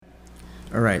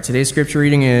All right, today's scripture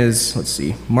reading is,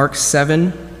 Mark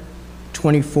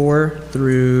 7:24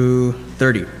 through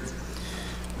 30.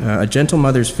 A gentle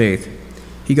mother's faith.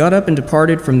 He got up and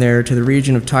departed from there to the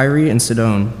region of Tyre and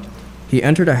Sidon. He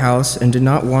entered a house and did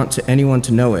not want anyone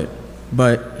to know it,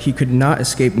 but he could not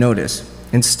escape notice.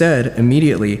 Instead,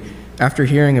 immediately after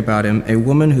hearing about him, a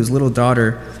woman whose little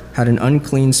daughter had an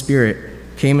unclean spirit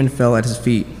came and fell at his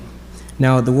feet.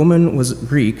 Now the woman was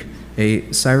Greek, a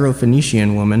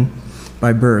Syrophoenician woman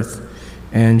by birth,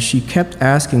 and she kept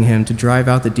asking him to drive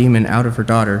out the demon out of her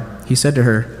daughter. He said to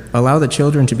her, "Allow the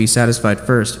children to be satisfied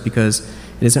first, because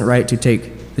it isn't right to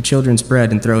take the children's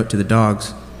bread and throw it to the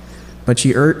dogs." But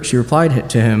she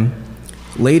replied to him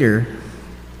later,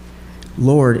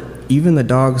 "Lord, even the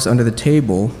dogs under the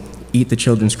table eat the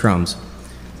children's crumbs."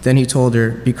 Then he told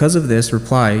her, "Because of this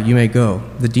reply, you may go.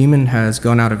 The demon has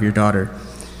gone out of your daughter."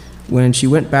 When she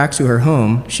went back to her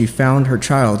home, she found her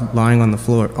child lying on the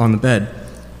floor, on the bed,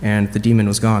 and the demon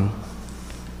was gone.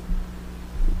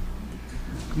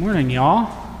 Good morning, y'all.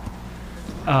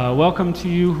 Welcome to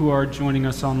you who are joining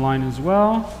us online as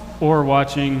well, or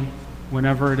watching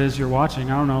whenever it is you're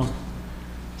watching. I don't know.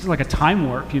 This is like a time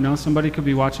warp, you know? Somebody could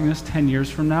be watching this 10 years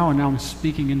from now, and now I'm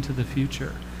speaking into the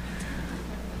future.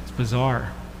 It's bizarre.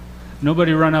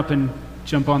 Nobody run up and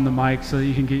jump on the mic so that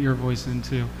you can get your voice in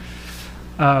too.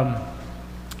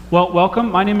 Well,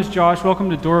 welcome. My name is Josh. Welcome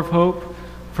to Door of Hope.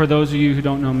 For those of you who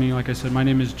don't know me, like I said, my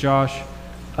name is Josh.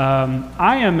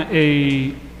 I am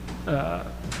a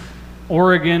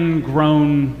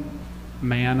Oregon-grown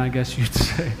man, I guess you'd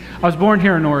say. I was born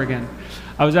here in Oregon.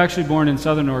 I was actually born in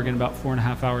Southern Oregon, about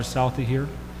 4.5 hours south of here.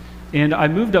 And I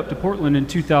moved up to Portland in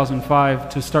 2005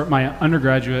 to start my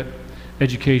undergraduate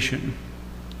education.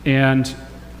 And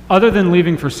other than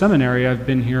leaving for seminary, I've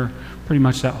been here pretty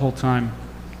much that whole time.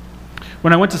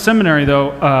 When I went to seminary,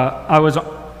 though, I was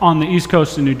on the East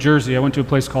Coast in New Jersey. I went to a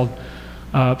place called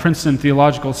Princeton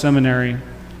Theological Seminary.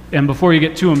 And before you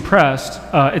get too impressed,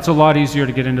 it's a lot easier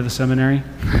to get into the seminary.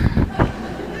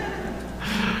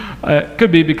 It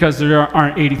could be because there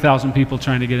aren't 80,000 people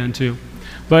trying to get into.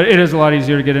 But it is a lot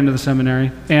easier to get into the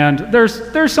seminary. And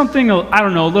there's something, I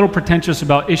don't know, a little pretentious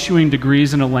about issuing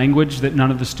degrees in a language that none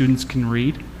of the students can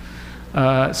read.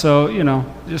 So, you know,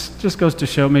 just goes to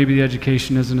show maybe the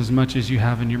education isn't as much as you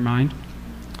have in your mind.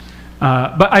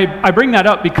 But I bring that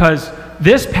up because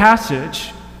this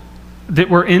passage that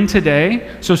we're in today,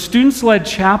 so students led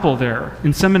chapel there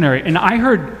in seminary, and I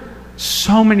heard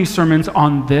so many sermons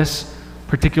on this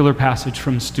particular passage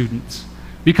from students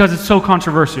because it's so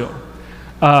controversial.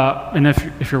 And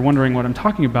if you're wondering what I'm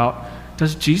talking about,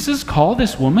 does Jesus call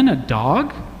this woman a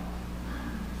dog?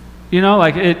 You know,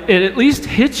 like it at least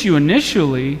hits you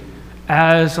initially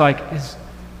as like,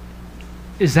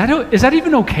 is that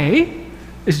even okay?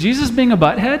 Is Jesus being a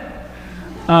butthead?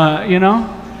 You know,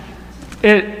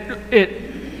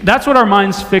 that's what our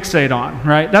minds fixate on,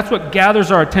 right? That's what gathers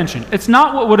our attention. It's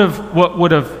not what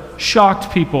would have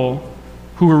shocked people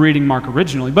who were reading Mark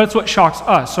originally, but it's what shocks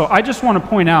us. So I just want to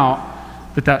point out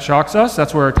that shocks us.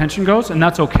 That's where our attention goes, and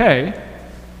that's okay.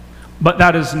 But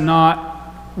that is not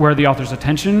where the author's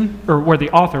attention, or where the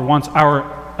author wants our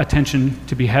attention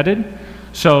to be headed.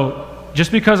 So just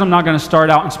because I'm not going to start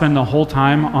out and spend the whole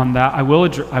time on that, I will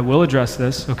address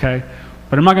this, okay?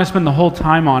 But I'm not going to spend the whole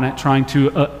time on it trying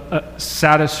to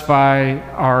satisfy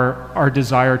our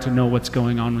desire to know what's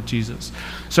going on with Jesus.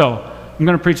 So I'm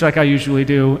going to preach like I usually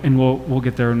do, and we'll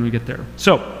get there when we get there.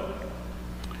 So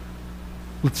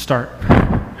let's start.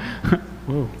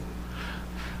 Whoa.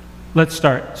 Let's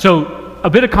start. So a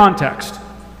bit of context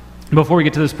before we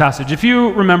get to this passage. If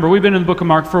you remember, we've been in the book of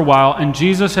Mark for a while, and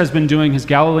Jesus has been doing his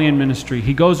Galilean ministry.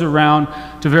 He goes around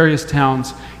to various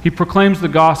towns. He proclaims the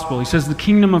gospel. He says the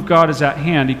kingdom of God is at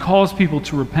hand. He calls people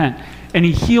to repent, and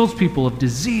he heals people of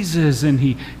diseases, and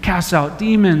he casts out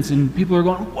demons, and people are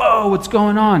going, whoa, what's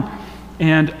going on?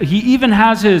 And he even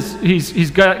has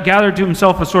he's gathered to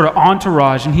himself a sort of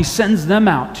entourage, and he sends them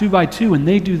out 2 by 2, and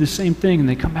they do the same thing, and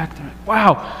they come back, they're like,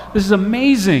 wow, this is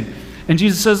amazing. And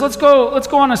Jesus says, let's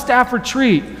go on a staff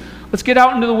retreat. Let's get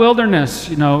out into the wilderness,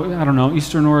 you know, I don't know,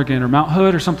 Eastern Oregon or Mount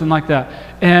Hood or something like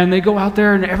that. And they go out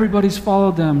there and everybody's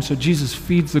followed them. So Jesus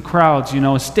feeds the crowds, you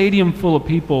know, a stadium full of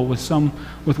people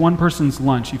with one person's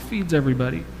lunch. He feeds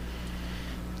everybody.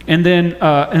 And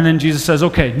then Jesus says,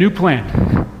 okay, new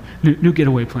plan, new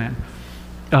getaway plan.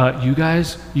 You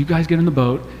guys get in the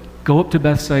boat, go up to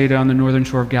Bethsaida on the northern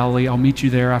shore of Galilee. I'll meet you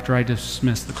there after I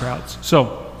dismiss the crowds.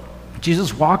 So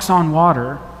Jesus walks on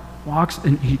water,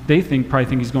 and they probably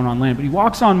think he's going on land, but he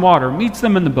walks on water, meets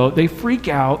them in the boat. They freak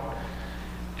out,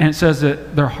 and it says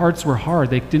that their hearts were hard.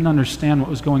 They didn't understand what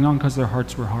was going on because their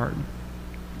hearts were hard.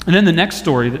 And then the next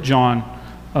story that John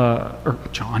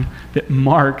that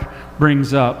Mark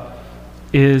brings up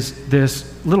is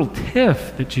this little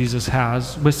tiff that Jesus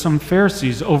has with some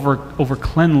Pharisees over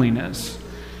cleanliness.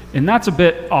 And that's a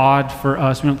bit odd for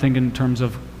us. We don't think in terms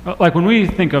of, like when we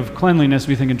think of cleanliness,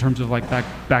 we think in terms of like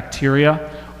bacteria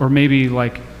or maybe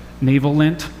like navel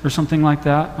lint or something like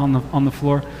that on the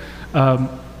floor.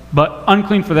 But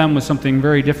unclean for them was something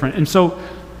very different. And so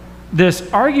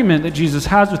this argument that Jesus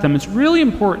has with them, it's really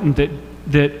important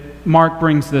that Mark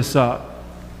brings this up.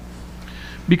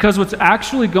 Because what's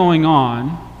actually going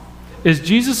on is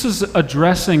Jesus is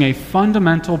addressing a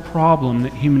fundamental problem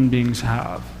that human beings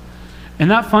have.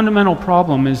 And that fundamental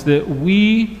problem is that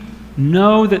we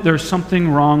know that there's something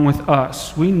wrong with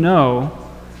us. We know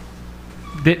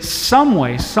that some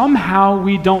way, somehow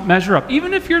we don't measure up.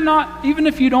 Even if you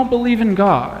don't believe in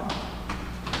God,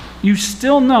 you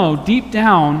still know deep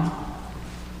down,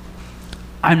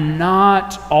 I'm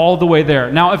not all the way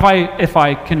there. Now, if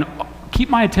I can keep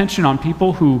my attention on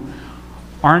people who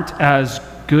aren't as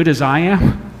good as I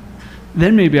am,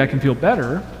 then maybe I can feel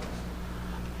better.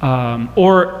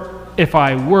 Or if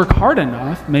I work hard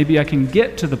enough, maybe I can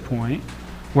get to the point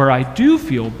where I do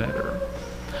feel better.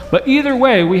 But either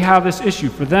way, we have this issue.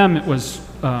 For them, it was,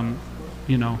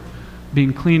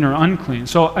 being clean or unclean.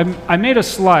 So I made a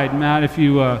slide, Matt, if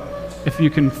you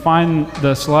can find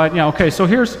the slide. Yeah, okay, so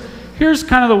here's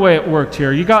kind of the way it worked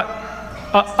here. You got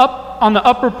up on the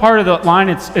upper part of the line,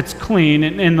 it's clean,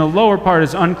 and the lower part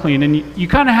is unclean. And you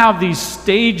kind of have these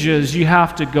stages you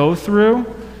have to go through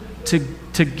to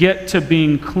get to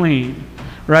being clean,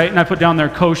 right? And I put down there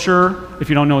kosher. If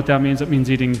you don't know what that means, it means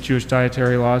eating Jewish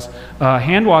dietary laws.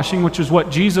 Hand washing, which is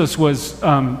what Jesus was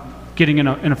getting in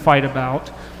a fight about.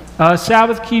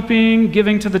 Sabbath keeping,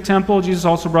 giving to the temple. Jesus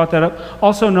also brought that up.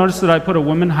 Also notice that I put a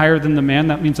woman higher than the man.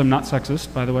 That means I'm not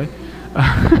sexist, by the way.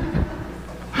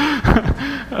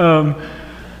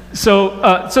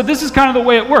 So this is kind of the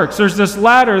way it works. There's this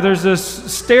ladder, there's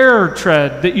this stair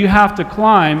tread that you have to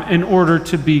climb in order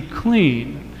to be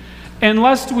clean. And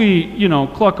lest we,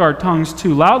 cluck our tongues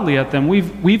too loudly at them,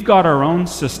 we've got our own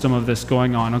system of this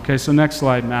going on. Okay, so next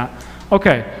slide, Matt.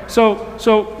 Okay,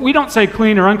 so we don't say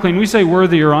clean or unclean, we say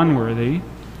worthy or unworthy,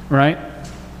 right?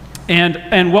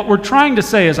 And what we're trying to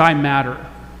say is I matter.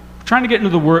 We're trying to get into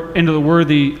the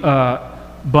worthy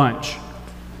bunch.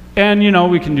 And,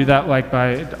 we can do that like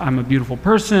by, I'm a beautiful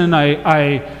person,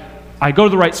 I go to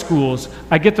the right schools,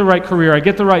 I get the right career, I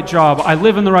get the right job, I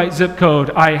live in the right zip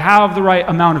code, I have the right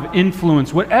amount of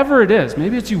influence, whatever it is.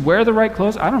 Maybe it's you wear the right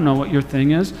clothes, I don't know what your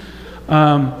thing is.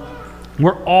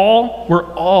 We're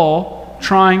all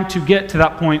trying to get to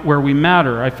that point where we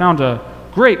matter. I found a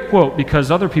great quote because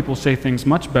other people say things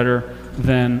much better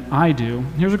than I do.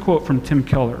 Here's a quote from Tim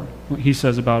Keller, what he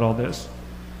says about all this.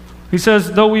 He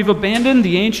says, though we've abandoned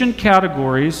the ancient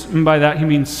categories, and by that he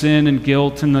means sin and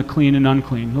guilt and the clean and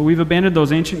unclean, though we've abandoned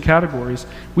those ancient categories,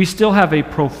 we still have a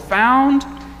profound,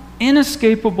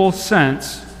 inescapable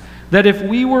sense that if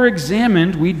we were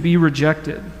examined, we'd be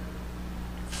rejected.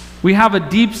 We have a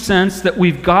deep sense that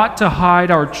we've got to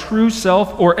hide our true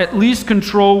self or at least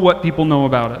control what people know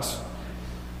about us.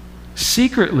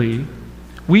 Secretly,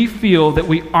 we feel that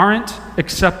we aren't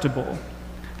acceptable,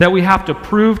 that we have to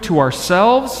prove to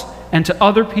ourselves and to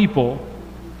other people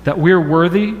that we're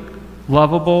worthy,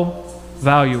 lovable,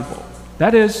 valuable.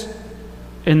 That is,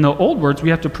 in the old words, we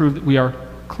have to prove that we are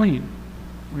clean,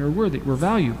 we are worthy, we're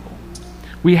valuable.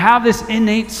 We have this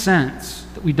innate sense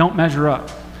that we don't measure up.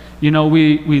 We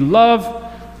love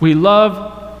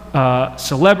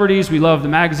celebrities, we love the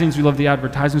magazines, we love the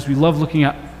advertisements, we love looking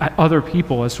at other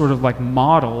people as sort of like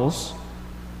models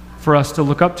for us to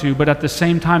look up to, but at the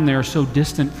same time, they are so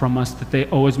distant from us that they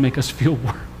always make us feel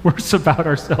worse about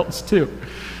ourselves too.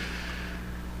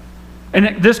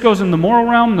 And this goes in the moral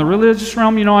realm, the religious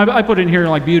realm. I put in here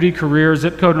like beauty, career,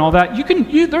 zip code, and all that.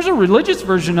 There's a religious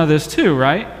version of this too,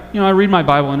 right? I read my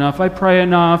Bible enough, I pray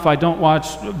enough, I don't watch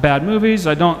bad movies,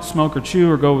 I don't smoke or chew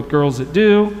or go with girls that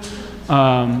do.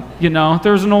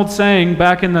 There was an old saying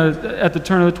back at the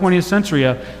turn of the 20th century,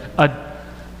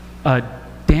 a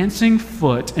dancing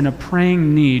foot and a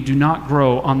praying knee do not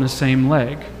grow on the same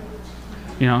leg.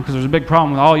 Because there's a big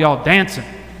problem with all y'all dancing,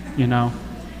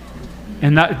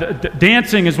 And that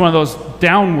dancing is one of those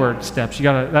downward steps.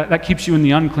 That keeps you in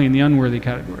the unclean, the unworthy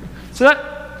category. So that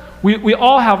we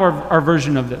all have our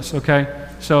version of this, okay?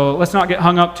 So let's not get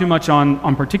hung up too much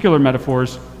on particular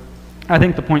metaphors. I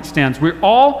think the point stands. We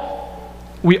all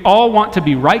want to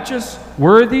be righteous,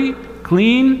 worthy,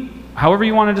 clean, however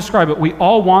you want to describe it. We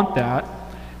all want that.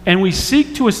 And we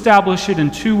seek to establish it in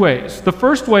two ways. The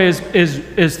first way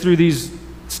is through these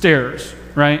stairs,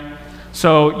 right?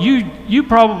 So you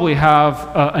probably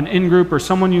have an in-group or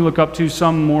someone you look up to,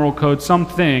 some moral code,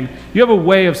 something. You have a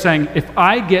way of saying, if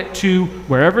I get to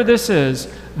wherever this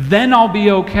is, then I'll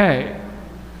be okay.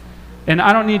 And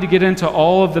I don't need to get into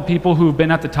all of the people who've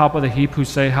been at the top of the heap who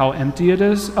say how empty it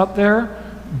is up there,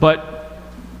 but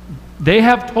they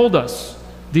have told us,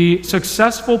 the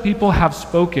successful people have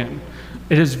spoken.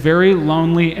 It is very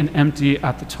lonely and empty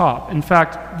at the top. In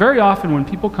fact, very often when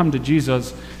people come to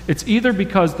Jesus, it's either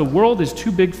because the world is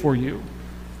too big for you,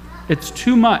 it's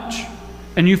too much,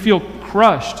 and you feel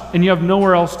crushed and you have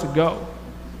nowhere else to go.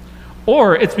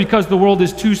 Or it's because the world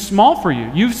is too small for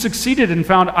you. You've succeeded and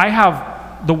found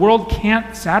the world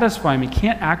can't satisfy me,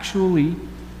 can't actually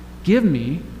give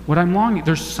me what I'm longing.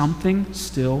 There's something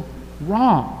still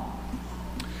wrong.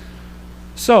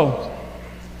 So,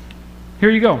 here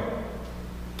you go.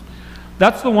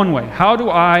 That's the one way. How do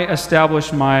I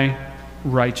establish my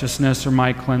righteousness or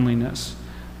my cleanliness?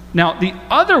 Now, the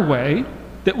other way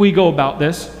that we go about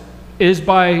this is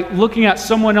by looking at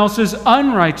someone else's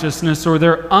unrighteousness or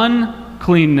their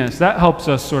uncleanness. That helps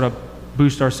us sort of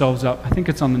boost ourselves up. I think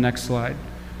it's on the next slide,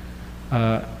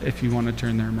 if you want to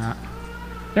turn there, Matt.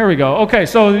 There we go. Okay,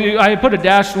 so I put a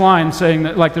dashed line saying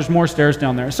that like there's more stairs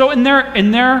down there. So in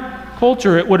their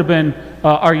culture, it would have been,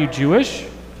 are you Jewish?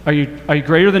 Are you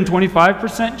greater than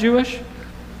 25% Jewish?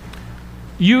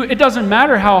 It doesn't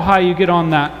matter how high you get on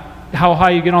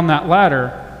that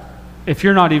ladder if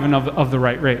you're not even of the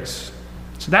right race.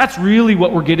 So that's really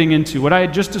what we're getting into. What I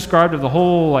had just described of the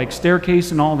whole like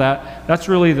staircase and all that, that's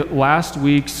really the last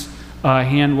week's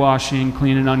hand washing,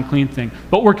 clean and unclean thing.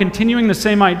 But we're continuing the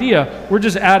same idea. We're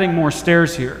just adding more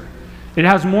stairs here. It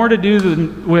has more to do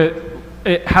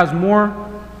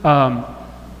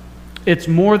it's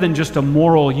more than just a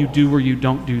moral you do or you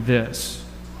don't do this.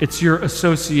 It's your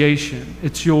association.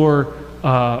 It's your,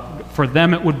 for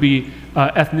them it would be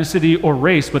ethnicity or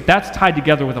race, but that's tied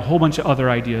together with a whole bunch of other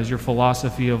ideas, your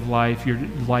philosophy of life, your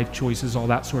life choices, all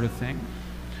that sort of thing.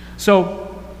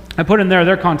 So I put in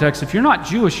their context, if you're not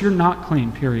Jewish, you're not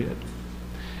clean, period.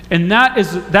 And that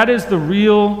is the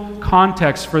real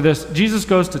context for this. Jesus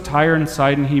goes to Tyre and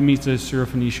Sidon, he meets a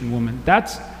Syrophoenician woman.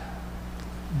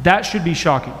 That should be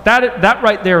shocking. That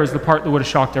right there is the part that would have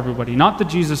shocked everybody, not the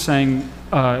Jesus saying,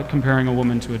 comparing a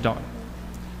woman to a dog.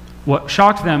 What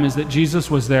shocked them is that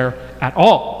Jesus was there at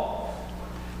all.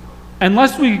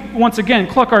 Unless we, once again,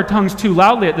 cluck our tongues too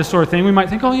loudly at this sort of thing, we might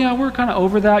think, oh yeah, we're kind of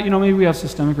over that. Maybe we have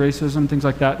systemic racism, things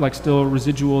like that, like still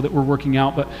residual that we're working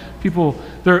out. But people,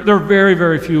 there are very,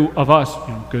 very few of us,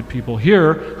 good people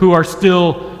here, who are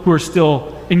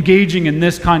still engaging in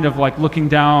this kind of like looking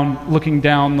down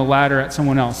the ladder at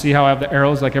someone else. See how I have the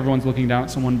arrows, like everyone's looking down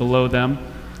at someone below them.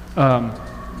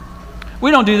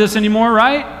 We don't do this anymore,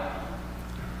 right?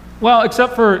 Well,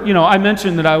 except for, I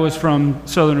mentioned that I was from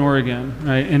Southern Oregon,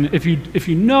 right? And if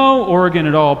you know Oregon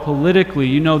at all politically,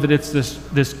 you know that it's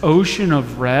this ocean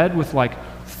of red with like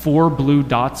 4 blue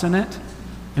dots in it.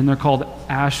 And they're called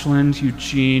Ashland,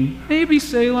 Eugene, maybe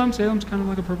Salem. Salem's kind of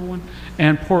like a purple one.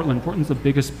 And Portland. Portland's the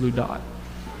biggest blue dot.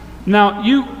 Now,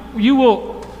 you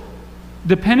will,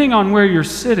 depending on where you're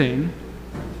sitting,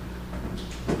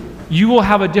 you will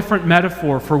have a different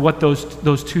metaphor for what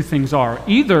those two things are.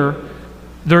 Either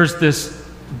there's this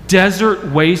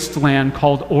desert wasteland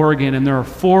called Oregon, and there are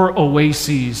 4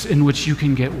 oases in which you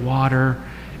can get water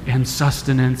and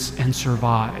sustenance and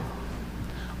survive.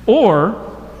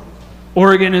 Or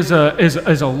Oregon is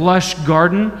a lush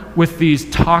garden with these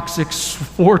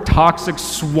 4 toxic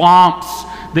swamps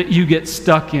that you get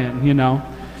stuck in,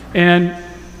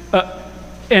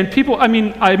 And people, I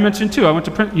mentioned too, I went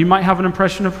to Princeton. You might have an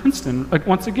impression of Princeton, like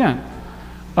once again.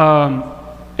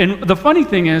 And the funny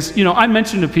thing is, I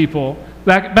mentioned to people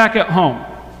back at home,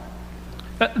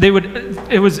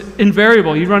 it was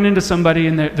invariable. You'd run into somebody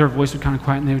and their voice would kind of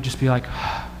quiet and they would just be like,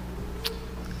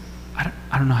 I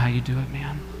don't know how you do it,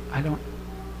 man.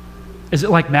 Is it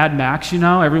like Mad Max,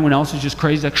 Everyone else is just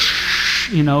crazy, like,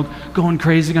 going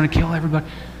crazy, going to kill everybody.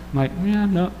 I'm like, yeah,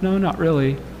 no, not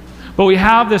really. But we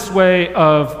have this way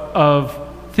of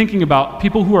thinking about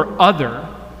people who are other.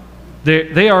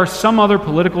 They are some other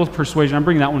political persuasion. I'm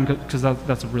bringing that one because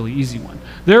that's a really easy one.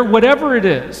 They're whatever it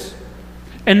is.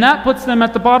 And that puts them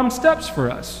at the bottom steps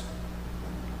for us.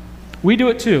 We do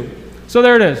it too. So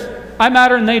there it is. I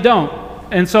matter and they don't.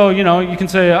 And so, you can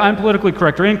say I'm politically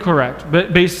correct or incorrect,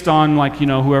 but based on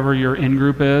whoever your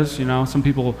in-group is, some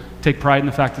people take pride in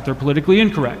the fact that they're politically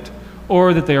incorrect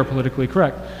or that they are politically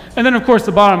correct. And then, of course,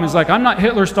 the bottom is like, I'm not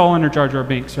Hitler, Stalin, or Jar Jar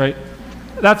Binks, right?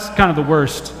 That's kind of the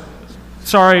worst.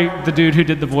 Sorry, the dude who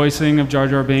did the voicing of Jar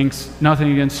Jar Binks,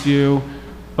 nothing against you,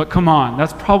 but come on,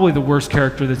 that's probably the worst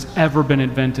character that's ever been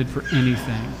invented for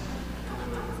anything.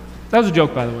 That was a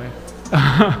joke, by the way.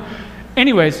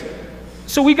 Anyways,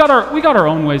 so we got our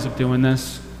own ways of doing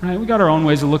this, right? We got our own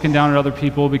ways of looking down at other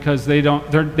people because they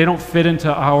don't fit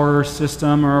into our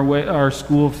system or our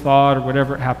school of thought or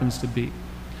whatever it happens to be.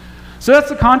 So that's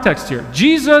the context here.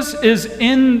 Jesus is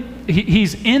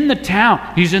he's in the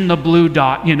town. He's in the blue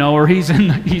dot, or he's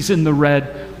in the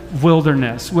red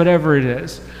wilderness, whatever it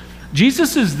is.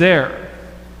 Jesus is there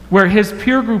where his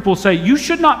peer group will say, you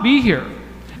should not be here.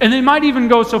 And they might even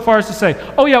go so far as to say,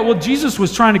 oh yeah, well, Jesus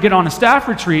was trying to get on a staff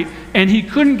retreat and he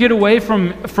couldn't get away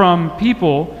from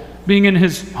people being in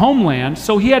his homeland,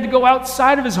 so he had to go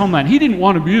outside of his homeland. He didn't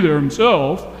want to be there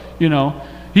himself,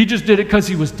 He just did it because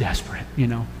he was desperate,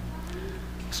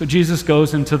 So Jesus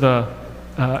goes into the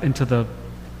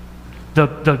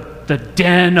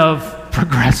den of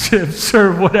progressives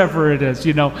or whatever it is,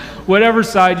 whatever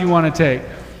side you want to take.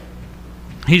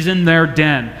 He's in their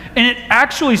den. And it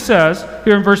actually says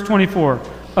here in verse 24,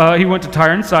 he went to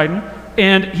Tyre and Sidon,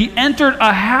 and he entered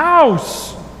a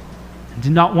house and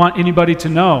did not want anybody to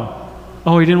know.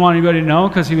 Oh, he didn't want anybody to know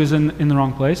because he was in the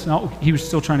wrong place? No, he was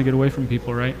still trying to get away from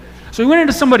people, right? So he went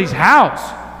into somebody's house,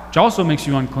 which also makes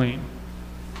you unclean.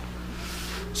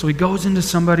 So he goes into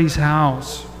somebody's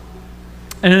house.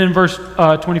 And then in verse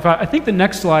 25, I think the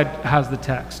next slide has the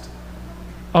text.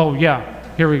 Oh, yeah,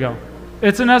 here we go.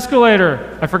 It's an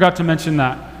escalator. I forgot to mention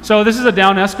that. So this is a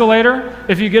down escalator.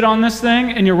 If you get on this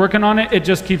thing and you're working on it, it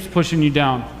just keeps pushing you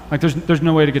down. Like there's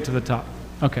no way to get to the top.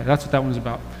 Okay, that's what that one's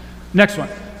about. Next one.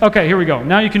 Okay, here we go.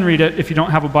 Now you can read it if you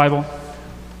don't have a Bible.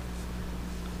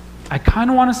 I kind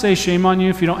of want to say shame on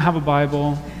you if you don't have a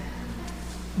Bible,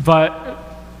 but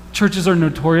churches are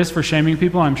notorious for shaming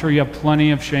people. I'm sure you have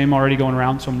plenty of shame already going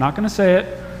around, so I'm not going to say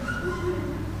it.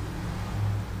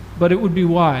 But it would be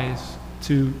wise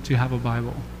to have a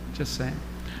Bible. Just saying.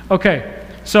 Okay,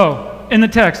 so in the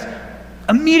text,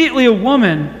 immediately a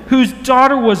woman whose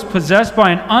daughter was possessed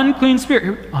by an unclean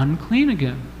spirit,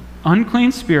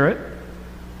 unclean spirit,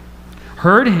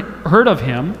 heard of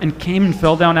him and came and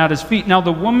fell down at his feet. Now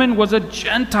the woman was a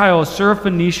Gentile, a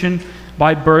Syrophoenician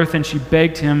by birth, and she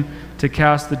begged him to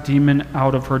cast the demon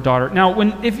out of her daughter. Now,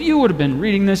 if you would have been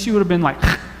reading this, you would have been like,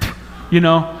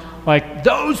 like,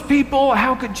 those people,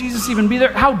 how could Jesus even be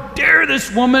there? How dare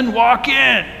this woman walk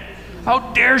in?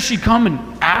 How dare she come and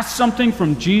ask something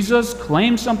from Jesus,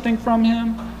 claim something from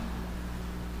him?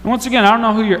 And once again, I don't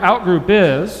know who your outgroup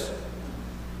is,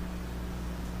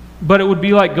 but it would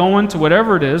be like going to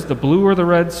whatever it is, the blue or the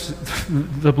red,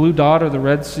 the blue dot or the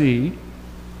Red Sea,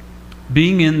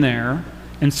 being in there,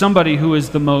 and somebody who is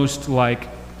the most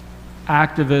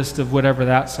activist of whatever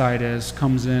that side is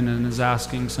comes in and is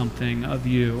asking something of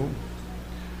you.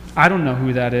 I don't know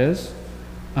who that is.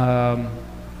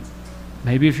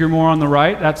 Maybe if you're more on the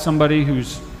right, that's somebody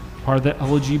who's part of the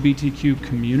LGBTQ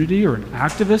community or an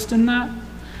activist in that.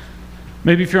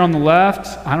 Maybe if you're on the left,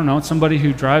 I don't know, it's somebody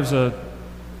who drives a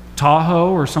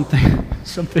Tahoe or something,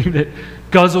 something that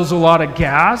guzzles a lot of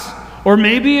gas. Or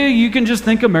maybe you can just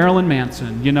think of Marilyn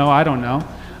Manson, I don't know.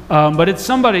 But it's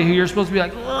somebody who you're supposed to be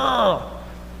like, ugh,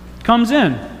 comes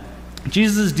in.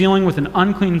 Jesus is dealing with an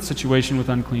unclean situation with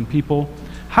unclean people.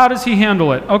 How does he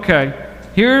handle it? Okay,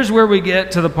 here's where we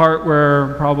get to the part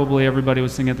where probably everybody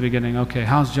was thinking at the beginning, okay,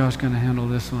 how's Josh going to handle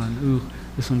this one? Ooh,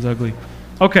 this one's ugly.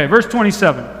 Okay, verse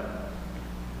 27.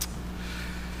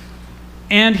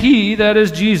 And he, that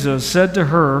is Jesus, said to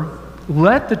her,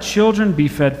 let the children be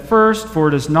fed first, for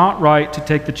it is not right to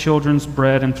take the children's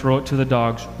bread and throw it to the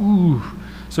dogs. Ooh.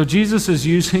 So Jesus is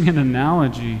using an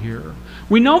analogy here.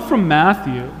 We know from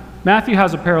Matthew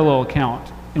has a parallel account.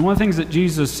 And one of the things that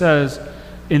Jesus says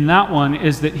in that one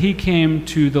is that he came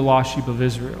to the lost sheep of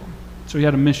Israel. So he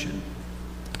had a mission.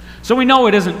 So we know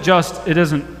this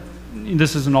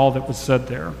isn't all that was said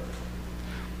there.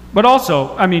 But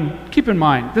also, keep in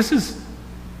mind, this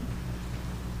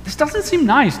doesn't seem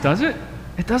nice, does it?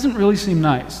 It doesn't really seem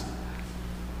nice.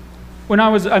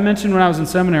 I mentioned when I was in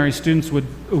seminary, students would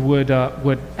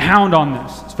hound on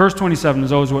this. Verse 27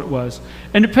 is always what it was.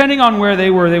 And depending on where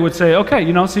they were, they would say,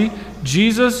 okay, see,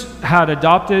 Jesus had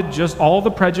adopted just all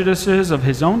the prejudices of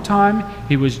his own time.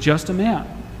 He was just a man.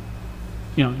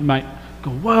 You might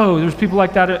go, whoa, there's people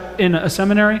like that in a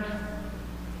seminary?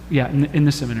 Yeah, in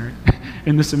the seminary.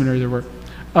 In the seminary there were.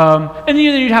 And then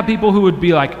you'd have people who would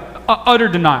be like, utter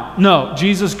denial. No,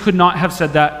 Jesus could not have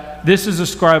said that. This is a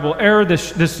scribal error.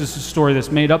 This is a story that's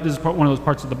made up. This is one of those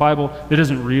parts of the Bible that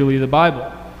isn't really the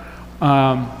Bible.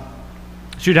 So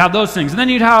you'd have those things. And then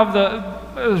you'd have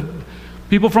the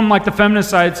people from the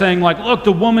feminist side saying look,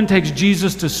 the woman takes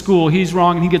Jesus to school. He's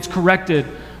wrong, and he gets corrected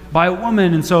by a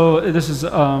woman. And so this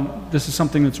is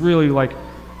something that's really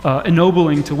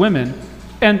ennobling to women.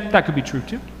 And that could be true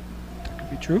too.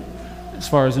 be true. As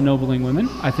far as ennobling women,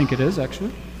 I think it is,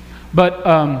 actually. But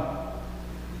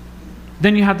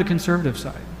then you have the conservative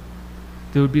side.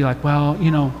 They would be like, well,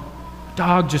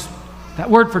 dog just, that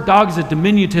word for dog is a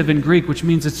diminutive in Greek, which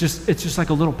means it's just like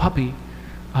a little puppy.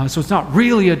 So it's not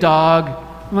really a dog.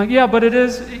 I'm like, yeah, but it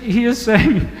is. He is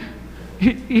saying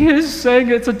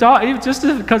it's a dog. Just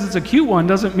because it's a cute one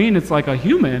doesn't mean it's like a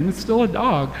human. It's still a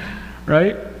dog,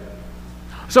 right?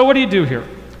 So what do you do here?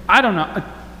 I don't know.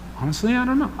 Honestly, I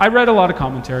don't know. I read a lot of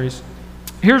commentaries.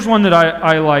 Here's one that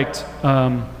I liked.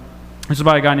 It's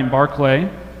by a guy named Barclay.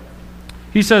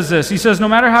 He says this. He says, no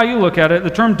matter how you look at it, the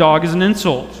term dog is an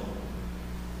insult.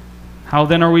 How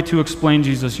then are we to explain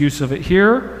Jesus' use of it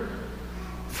here?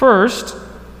 First,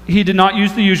 he did not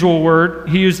use the usual word.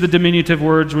 He used the diminutive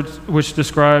words which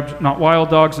described not wild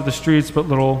dogs of the streets, but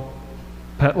little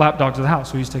pet lap dogs of the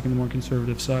house. So he's taking the more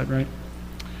conservative side, right?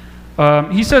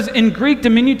 He says, in Greek,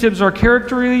 diminutives are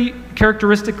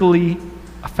characteristically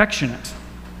affectionate.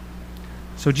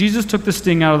 So Jesus took the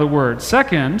sting out of the word.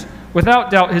 Second, without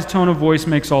doubt, his tone of voice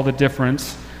makes all the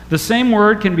difference. The same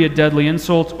word can be a deadly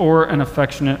insult or an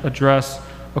affectionate address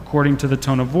according to the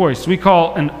tone of voice. We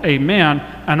call a man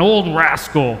an old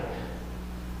rascal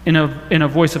in a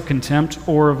voice of contempt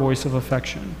or a voice of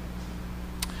affection.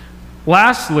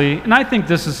 Lastly, and I think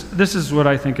this is what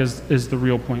I think is the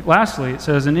real point. Lastly, it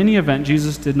says, in any event,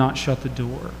 Jesus did not shut the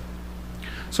door.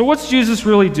 So what's Jesus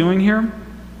really doing here?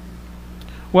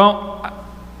 Well,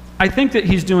 I think that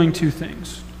he's doing two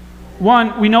things.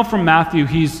 One, we know from Matthew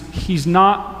he's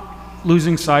not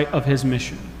losing sight of his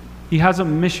mission. He has a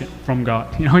mission from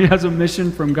God. He has a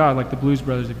mission from God, like the Blues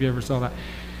Brothers, if you ever saw that.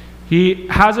 He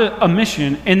has a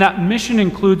mission, and that mission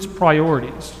includes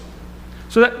priorities.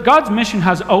 So that God's mission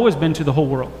has always been to the whole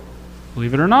world.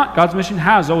 Believe it or not, God's mission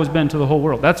has always been to the whole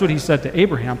world. That's what he said to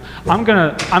Abraham. I'm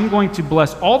going to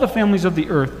bless all the families of the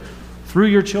earth through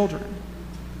your children.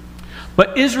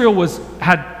 But Israel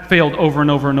had failed over and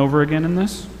over and over again in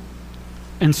this.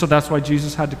 And so that's why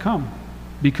Jesus had to come.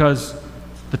 Because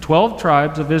the 12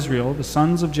 tribes of Israel, the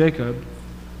sons of Jacob,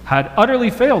 had utterly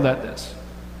failed at this.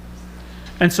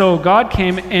 And so God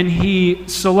came and he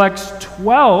selects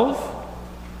 12,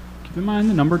 keep in mind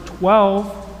the number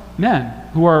 12 men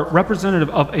who are representative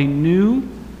of a new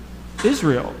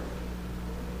Israel.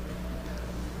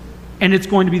 And it's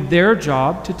going to be their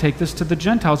job to take this to the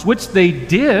Gentiles, which they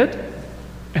did,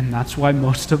 and that's why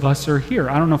most of us are here.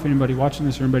 I don't know if anybody watching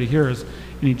this or anybody here has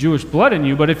any Jewish blood in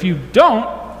you, but if you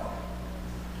don't,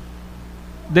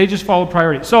 they just follow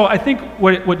priority. So I think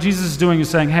what Jesus is doing is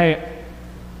saying, hey,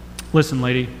 listen,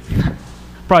 lady.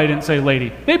 Probably didn't say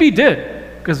lady. Maybe he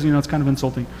did, because, it's kind of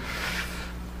insulting.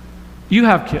 You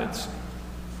have kids.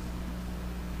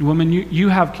 Woman, you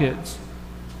have kids.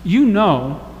 You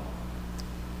know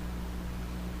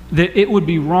that it would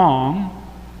be wrong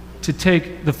to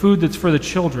take the food that's for the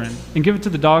children and give it to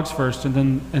the dogs first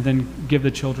and then give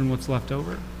the children what's left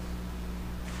over.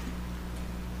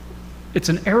 It's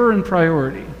an error in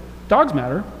priority. Dogs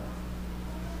matter.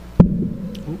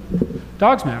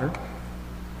 Dogs matter.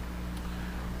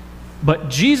 But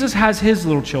Jesus has his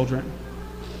little children,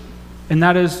 and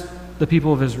that is the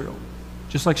people of Israel,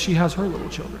 just like she has her little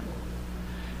children.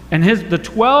 And the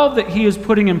 12 that he is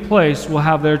putting in place will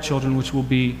have their children, which will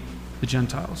be the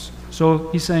Gentiles. So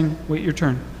he's saying, wait your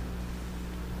turn.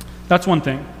 That's one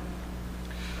thing.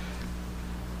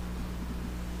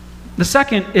 The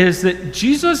second is that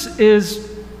Jesus is,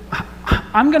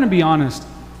 I'm going to be honest,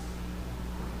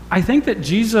 I think that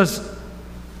Jesus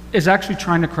is actually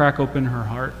trying to crack open her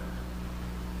heart.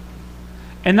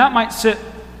 And that might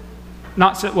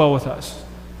not sit well with us.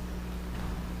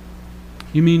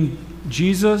 You mean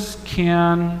Jesus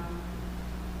can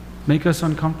make us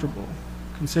uncomfortable,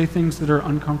 can say things that are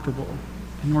uncomfortable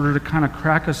in order to kind of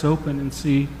crack us open and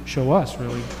show us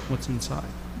really what's inside.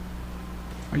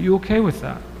 Are you okay with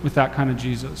that kind of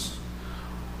Jesus?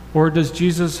 Or does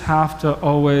Jesus have to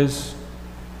always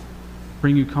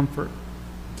bring you comfort?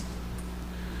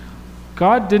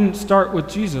 God didn't start with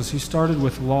Jesus. He started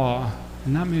with law,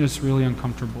 and that made us really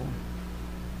uncomfortable.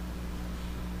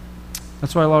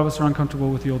 That's why a lot of us are uncomfortable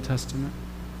with the Old Testament.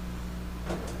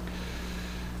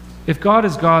 If God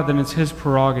is God, then it's his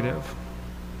prerogative.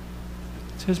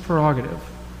 It's his prerogative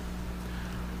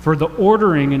for the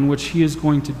ordering in which he is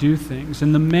going to do things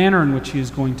and the manner in which he is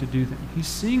going to do them. He's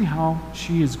seeing how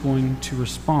she is going to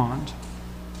respond.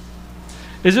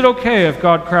 Is it okay if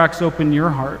God cracks open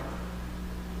your heart?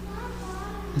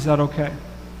 Is that okay?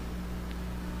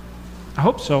 I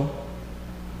hope so.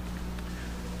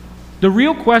 The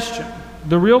real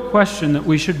question that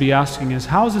we should be asking is,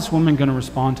 how is this woman going to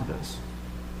respond to this?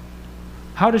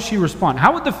 How does she respond?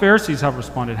 How would the Pharisees have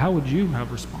responded? How would you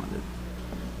have responded?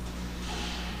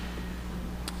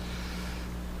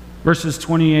 Verses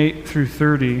 28 through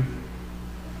 30.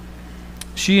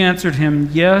 She answered him,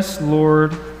 "Yes,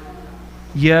 Lord,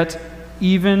 yet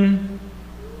even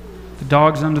the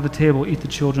dogs under the table eat the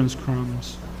children's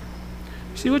crumbs."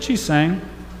 See what she's saying?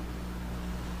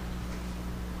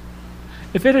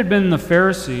 If it had been the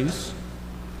Pharisees,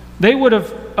 they would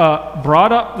have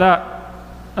brought up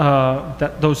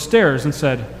those stairs and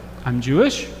said, "I'm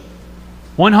Jewish,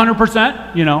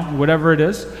 100%, whatever it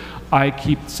is. I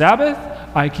keep Sabbath.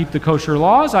 I keep the kosher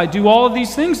laws. I do all of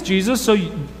these things, Jesus, so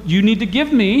you need to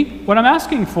give me what I'm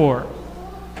asking for."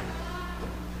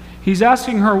 He's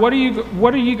asking her, what are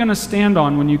you going to stand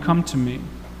on when you come to me?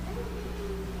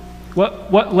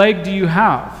 What leg do you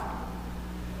have?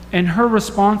 And her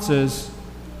response is,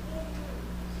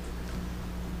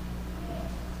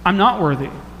 "I'm not worthy."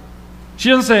 She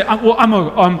doesn't say,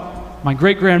 my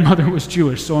great-grandmother was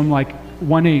Jewish, so I'm like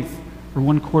 1/8 or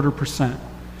 1/4%.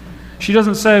 She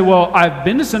doesn't say, "Well, I've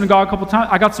been to synagogue a couple times.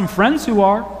 I got some friends who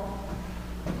are."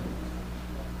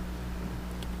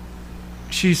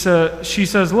 She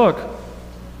says, "Look,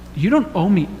 you don't owe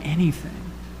me anything."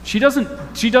 She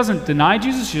doesn't deny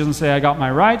Jesus. She doesn't say, "I got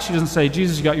my rights." She doesn't say,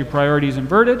 "Jesus, you got your priorities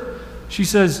inverted." She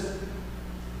says,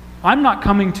 "I'm not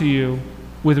coming to you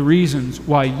with reasons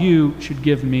why you should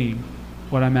give me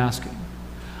what I'm asking.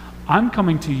 I'm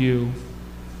coming to you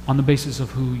on the basis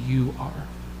of who you are,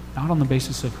 not on the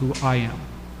basis of who I am.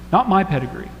 Not my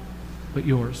pedigree, but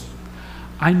yours.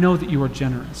 I know that you are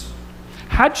generous."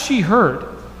 Had she heard,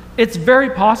 it's very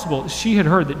possible she had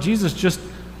heard that Jesus just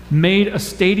made a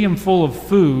stadium full of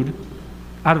food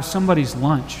out of somebody's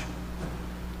lunch.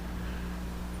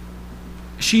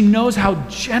 She knows how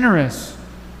generous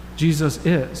Jesus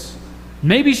is.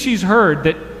 Maybe she's heard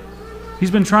that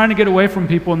he's been trying to get away from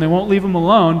people and they won't leave him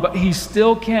alone, but he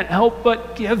still can't help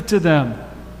but give to them.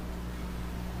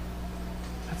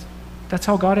 That's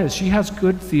how God is. She has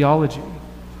good theology.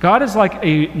 God is like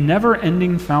a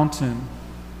never-ending fountain,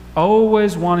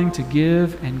 always wanting to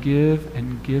give and give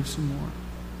and give some more.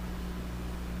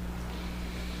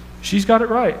 She's got it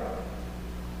right.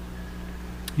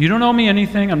 You don't owe me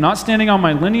anything. I'm not standing on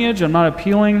my lineage. I'm not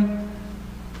appealing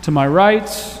to my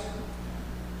rights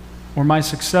or my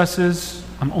successes.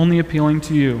 I'm only appealing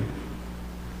to you.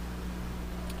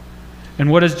 And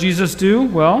what does Jesus do?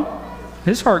 Well,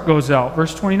 his heart goes out.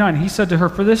 Verse 29, he said to her,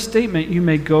 "For this statement you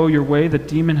may go your way. The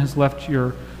demon has left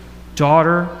your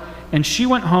daughter." And she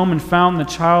went home and found the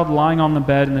child lying on the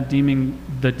bed and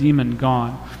the demon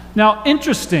gone. Now,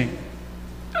 interesting.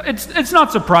 It's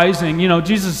not surprising.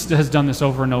 Jesus has done this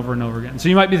over and over and over again. So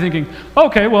you might be thinking,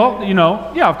 okay, well,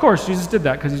 yeah, of course, Jesus did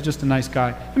that because he's just a nice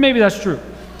guy. And maybe that's true.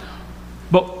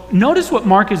 But notice what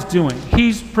Mark is doing.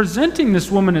 He's presenting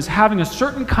this woman as having a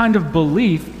certain kind of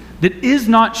belief that is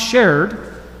not shared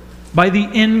by the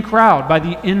in crowd, by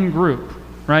the in group,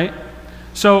 right?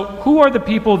 So who are the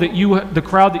people the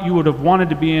crowd that you would have wanted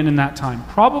to be in that time?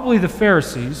 Probably the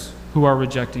Pharisees who are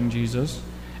rejecting Jesus.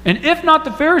 And if not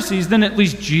the Pharisees, then at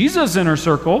least Jesus' inner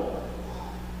circle.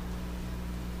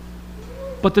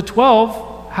 But the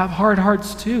 12 have hard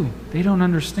hearts too. They don't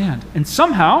understand. And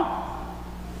somehow,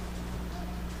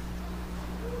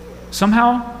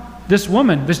 this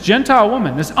woman, this Gentile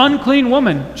woman, this unclean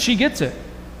woman, she gets it.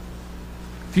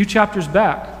 A few chapters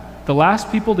back, the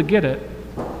last people to get it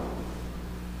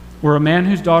were a man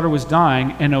whose daughter was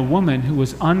dying and a woman who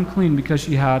was unclean because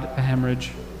she had a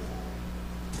hemorrhage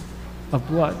of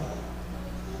blood.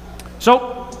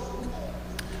 So,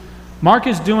 Mark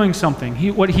is doing something.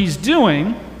 What he's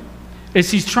doing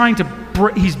is he's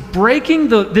breaking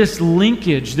this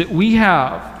linkage that we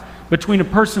have between a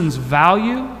person's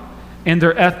value and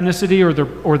their ethnicity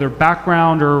or their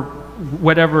background or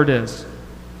whatever it is.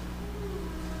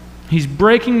 He's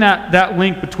breaking that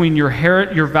link between your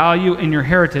value and your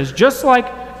heritage. Just like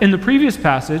in the previous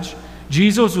passage,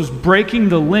 Jesus was breaking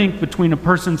the link between a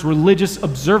person's religious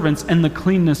observance and the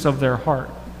cleanness of their heart.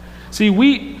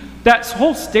 See, that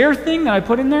whole stair thing that I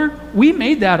put in there, we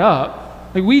made that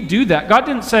up. Like, we do that. God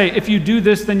didn't say, if you do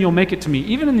this, then you'll make it to me.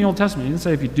 Even in the Old Testament, He didn't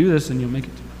say, if you do this, then you'll make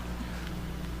it to me.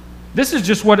 This is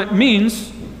just what it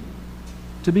means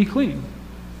to be clean.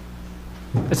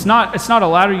 It's not a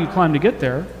ladder you climb to get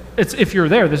there. It's if you're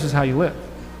there, this is how you live.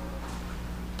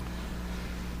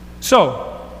 So,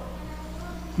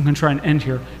 I'm going to try and end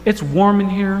here. It's warm in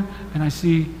here, and I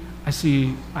see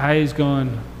eyes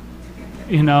going,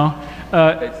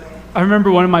 I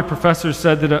remember one of my professors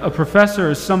said that a professor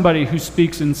is somebody who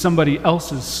speaks in somebody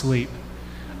else's sleep.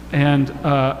 And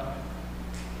I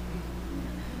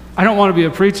don't want to be a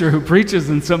preacher who preaches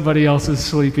in somebody else's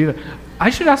sleep either. I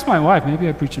should ask my wife. Maybe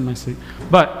I preach in my sleep.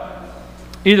 But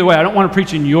either way, I don't want to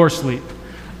preach in your sleep.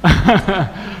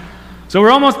 So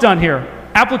we're almost done here.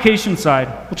 Application side.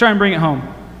 We'll try and bring it home.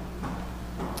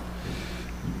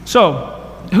 So,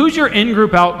 who's your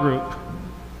in-group, out-group?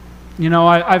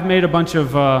 I've made a bunch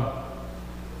of, I've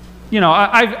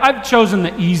chosen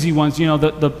the easy ones,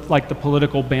 like the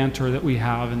political banter that we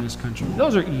have in this country.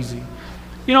 Those are easy.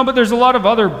 But there's a lot of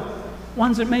other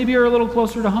ones that maybe are a little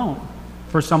closer to home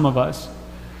for some of us.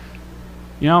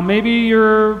 Maybe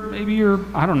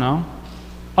you're, I don't know,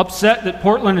 upset that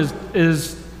Portland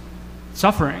is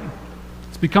suffering.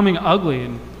 It's becoming ugly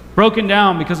and broken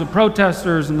down because of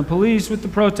protesters and the police with the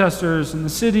protesters and the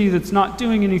city that's not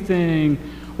doing anything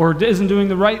or isn't doing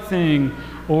the right thing,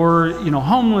 or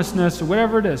homelessness or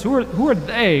whatever it is. Who are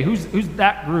they? Who's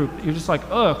that group? You're just like,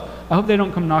 ugh, I hope they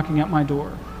don't come knocking at my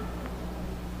door.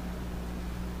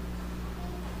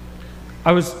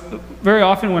 I was very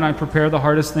often when I prepare, the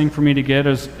hardest thing for me to get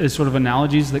is sort of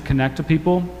analogies that connect to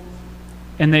people,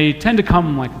 and they tend to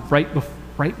come like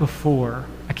right before.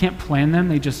 I can't plan them;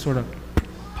 they just sort of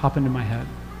pop into my head.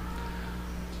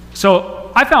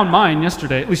 So I found mine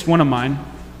yesterday, at least one of mine.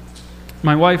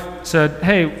 My wife said,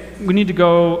 "Hey, we need to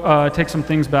go take some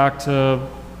things back to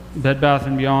Bed Bath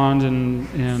 & Beyond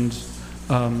and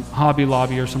Hobby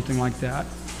Lobby or something like that."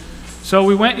 So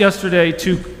we went yesterday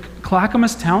to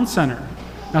Clackamas Town Center.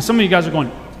 Now, some of you guys are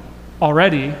going,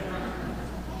 already?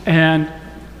 And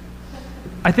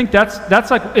I think that's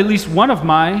like at least one of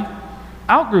my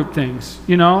out-group things,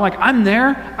 Like, I'm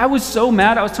there. I was so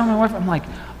mad. I was telling my wife, I'm like,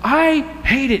 I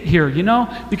hate it here,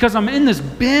 because I'm in this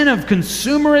bin of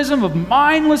consumerism, of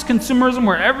mindless consumerism,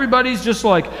 where everybody's just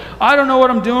like, I don't know what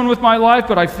I'm doing with my life,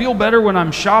 but I feel better when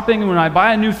I'm shopping and when I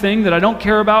buy a new thing that I don't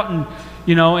care about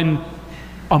in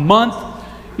a month.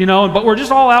 But we're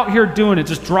just all out here doing it,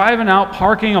 just driving out,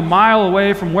 parking a mile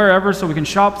away from wherever so we can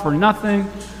shop for nothing.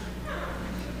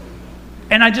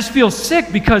 And I just feel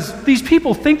sick because these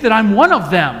people think that I'm one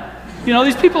of them.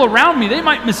 These people around me, they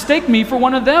might mistake me for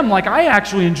one of them, like I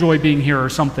actually enjoy being here or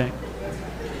something.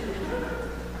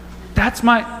 That's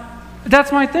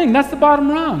my thing. That's the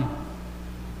bottom rung.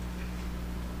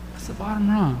 That's the bottom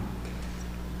rung.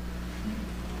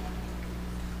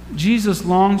 Jesus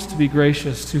longs to be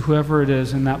gracious to whoever it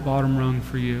is in that bottom rung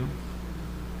for you.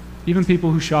 Even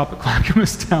people who shop at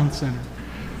Clackamas Town Center.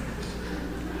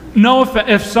 No,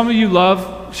 if some of you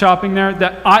love shopping there,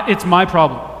 it's my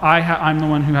problem. I'm the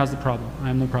one who has the problem.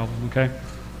 I'm the problem, okay?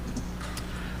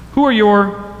 Who's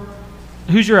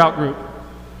your out group?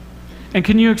 And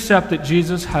can you accept that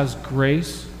Jesus has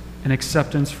grace and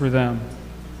acceptance for them?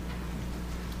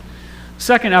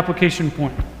 Second application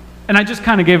point, and I just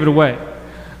kind of gave it away.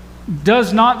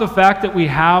 Does not the fact that we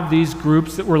have these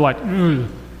groups that we're like,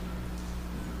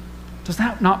 does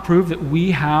that not prove that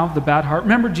we have the bad heart?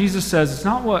 Remember, Jesus says it's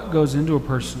not what goes into a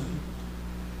person.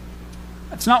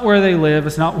 It's not where they live.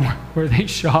 It's not where they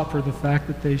shop or the fact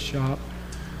that they shop.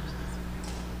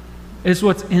 It's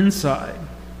what's inside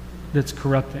that's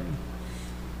corrupting.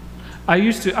 I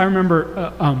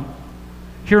remember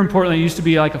here in Portland, it used to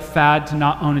be like a fad to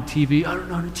not own a TV. I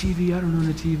don't own a TV.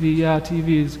 Yeah,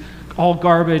 TV is all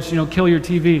garbage, kill your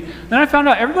TV. Then I found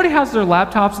out everybody has their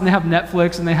laptops and they have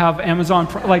Netflix and they have Amazon.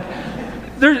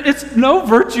 It's no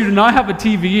virtue to not have a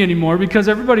TV anymore because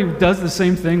everybody does the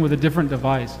same thing with a different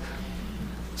device.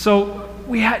 So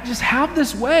we just have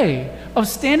this way of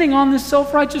standing on this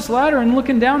self-righteous ladder and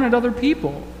looking down at other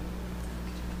people.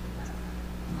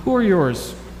 Who are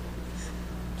yours?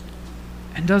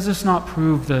 And does this not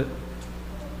prove the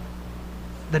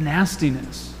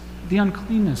nastiness, the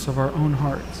uncleanness of our own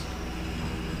hearts?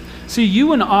 See,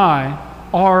 you and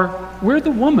we're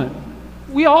the woman.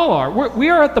 We all are. We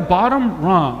are at the bottom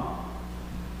rung.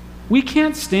 We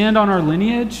can't stand on our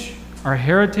lineage, our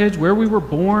heritage, where we were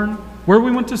born, where we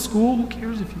went to school. Who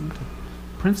cares if you went to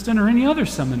Princeton or any other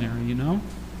seminary,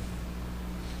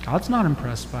 God's not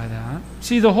impressed by that.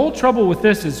 See, the whole trouble with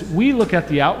this is we look at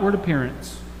the outward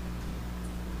appearance.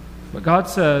 But God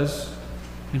says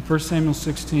in 1 Samuel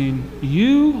 16,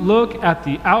 you look at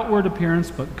the outward appearance,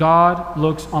 but God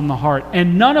looks on the heart.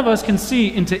 And none of us can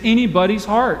see into anybody's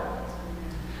heart.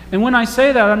 And when I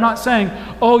say that, I'm not saying,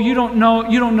 oh, you don't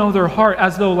know their heart,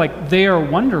 as though like they are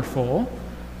wonderful,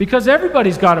 because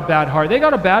everybody's got a bad heart. They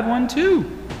got a bad one too.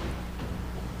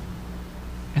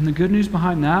 And the good news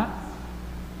behind that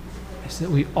is that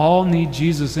we all need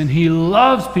Jesus, and He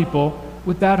loves people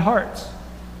with bad hearts.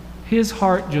 His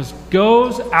heart just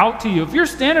goes out to you. If you're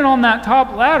standing on that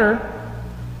top ladder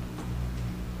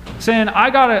saying,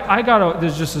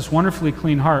 there's just this wonderfully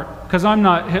clean heart, because I'm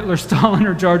not Hitler, Stalin,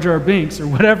 or Jar Jar Binks, or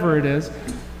whatever it is,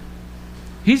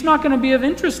 He's not going to be of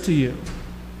interest to you.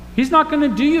 He's not going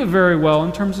to do you very well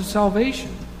in terms of salvation.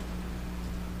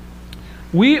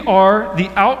 We are the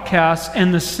outcasts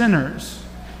and the sinners.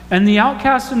 And the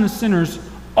outcasts and the sinners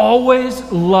always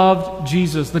loved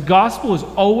Jesus. The gospel is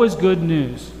always good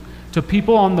news to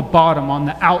people on the bottom, on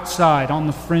the outside, on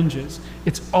the fringes.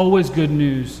 It's always good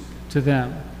news to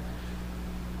them.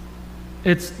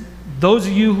 It's those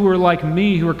of you who are like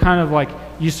me, who are kind of like,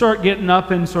 you start getting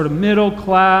up in sort of middle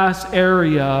class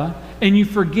area, and you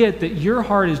forget that your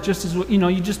heart is just as,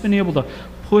 you've just been able to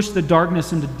push the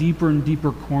darkness into deeper and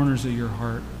deeper corners of your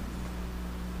heart.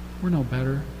 We're no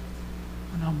better.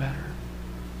 We're no better.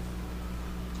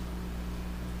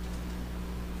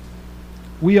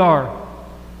 We are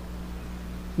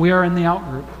in the out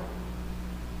group.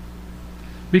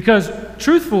 Because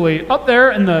truthfully, up there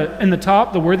in the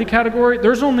top, the worthy category,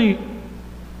 there's only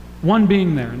one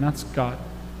being there, and that's God.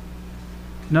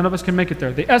 None of us can make it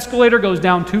there. The escalator goes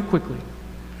down too quickly.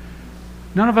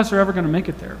 None of us are ever going to make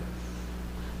it there.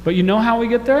 But you know how we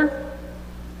get there?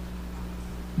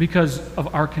 Because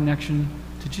of our connection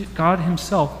to God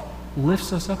Himself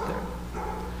lifts us up there.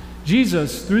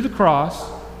 Jesus, through the cross,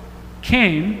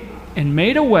 came and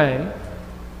made a way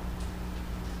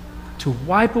to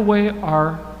wipe away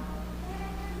our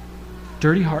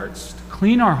dirty hearts, to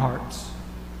clean our hearts,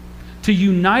 to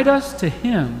unite us to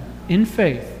Him in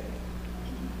faith,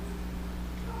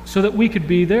 so that we could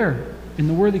be there in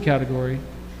the worthy category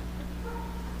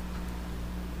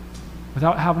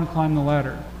without having to climb the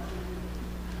ladder.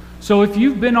 So if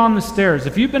you've been on the stairs,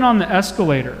 if you've been on the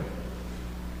escalator,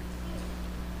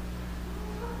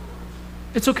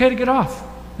 it's okay to get off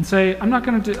and say, I'm not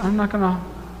going to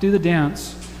do the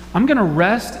dance. I'm going to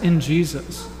rest in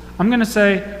Jesus. I'm going to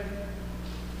say,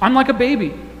 I'm like a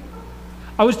baby.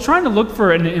 I was trying to look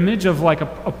for an image of like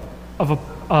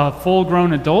a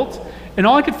full-grown adult, and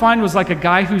all I could find was like a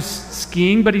guy who's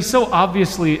skiing, but it's so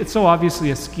obviously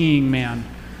a skiing man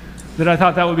that I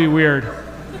thought that would be weird.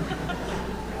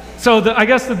 So I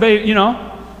guess the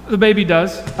baby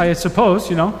does, I suppose,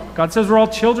 God says we're all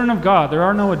children of God. There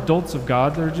are no adults of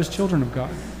God. They're just children of God.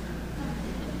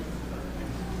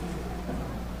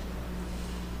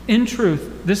 In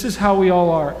truth, this is how we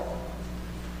all are.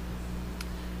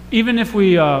 Even if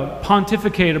we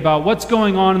pontificate about what's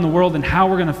going on in the world and how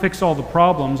we're going to fix all the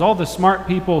problems, all the smart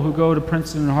people who go to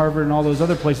Princeton and Harvard and all those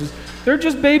other places, they're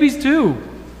just babies too.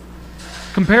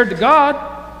 Compared to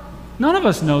God, none of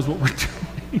us knows what we're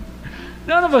doing.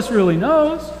 None of us really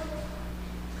knows.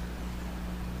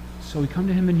 So we come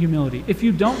to Him in humility. If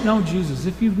you don't know Jesus,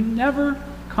 if you've never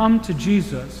come to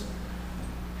Jesus,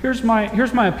 here's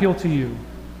my appeal to you.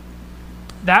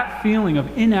 That feeling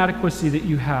of inadequacy that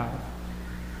you have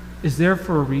is there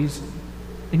for a reason.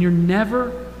 And you're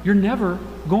never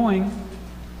going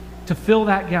to fill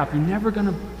that gap. You're never going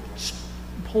to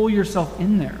pull yourself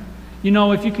in there.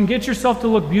 If you can get yourself to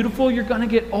look beautiful, you're going to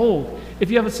get old. If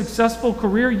you have a successful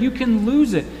career, you can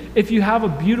lose it. If you have a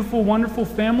beautiful, wonderful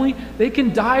family, they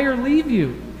can die or leave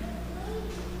you.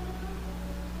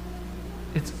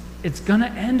 It's going to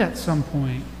end at some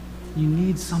point. You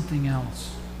need something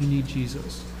else. You need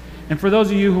Jesus. And for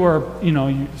those of you who are,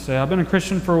 you say, I've been a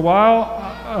Christian for a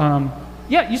while,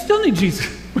 yeah, you still need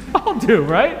Jesus. We all do,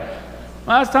 right?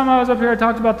 Last time I was up here, I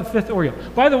talked about the fifth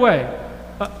Oreo. By the way,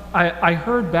 I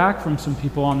heard back from some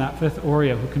people on that fifth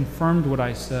Oreo who confirmed what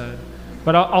I said.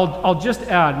 But I'll just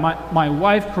add, my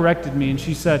wife corrected me, and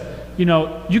she said,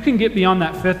 you can get beyond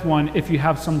that fifth one if you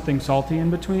have something salty in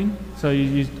between. So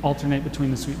you alternate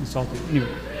between the sweet and salty. Anyway,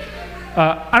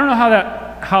 I don't know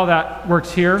how that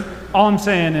works here. All I'm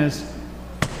saying is,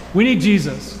 we need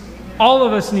Jesus. All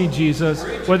of us need Jesus,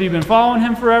 whether you've been following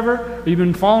Him forever or you've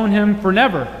been following Him for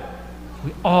never.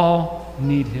 We all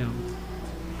need Him.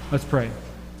 Let's pray.